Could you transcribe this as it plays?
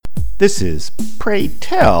This is Pray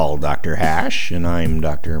Tell Dr. Hash, and I'm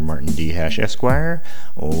Dr. Martin D. Hash, Esquire,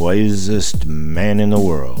 wisest man in the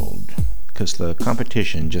world. 'Cause the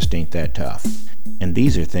competition just ain't that tough. And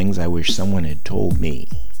these are things I wish someone had told me.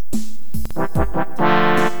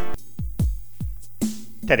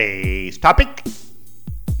 Today's topic,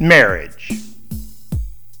 marriage.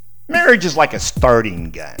 Marriage is like a starting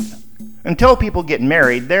gun. Until people get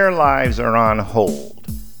married, their lives are on hold.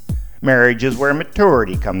 Marriage is where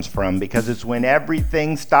maturity comes from, because it's when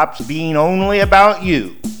everything stops being only about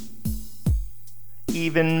you.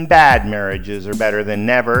 Even bad marriages are better than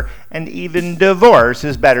never, and even divorce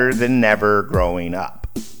is better than never growing up.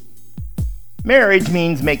 Marriage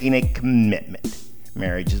means making a commitment.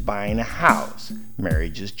 Marriage is buying a house.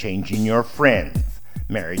 Marriage is changing your friends.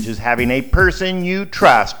 Marriage is having a person you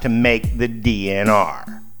trust to make the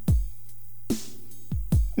DNR.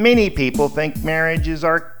 Many people think marriage is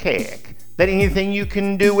archaic, that anything you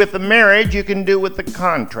can do with a marriage, you can do with a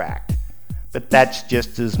contract. But that's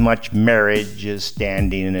just as much marriage as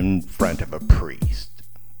standing in front of a priest.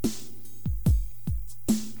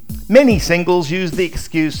 Many singles use the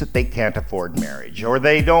excuse that they can't afford marriage, or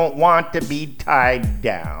they don't want to be tied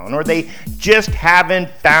down, or they just haven't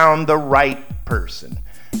found the right person.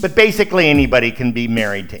 But basically anybody can be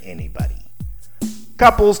married to anybody.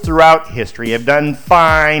 Couples throughout history have done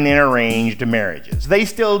fine in arranged marriages. They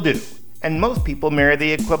still do. And most people marry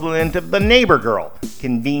the equivalent of the neighbor girl,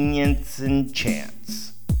 convenience and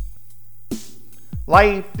chance.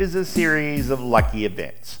 Life is a series of lucky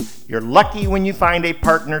events. You're lucky when you find a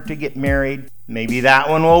partner to get married. Maybe that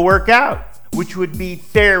one will work out, which would be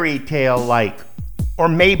fairy tale-like. Or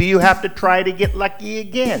maybe you have to try to get lucky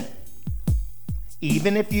again.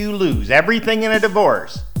 Even if you lose everything in a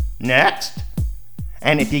divorce, next.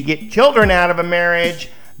 And if you get children out of a marriage,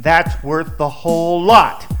 that's worth the whole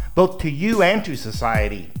lot, both to you and to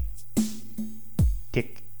society.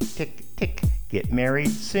 Tick, tick, tick. Get married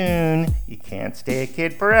soon. You can't stay a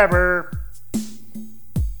kid forever.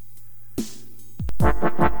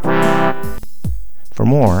 For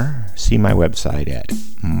more, see my website at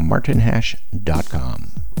martinhash.com.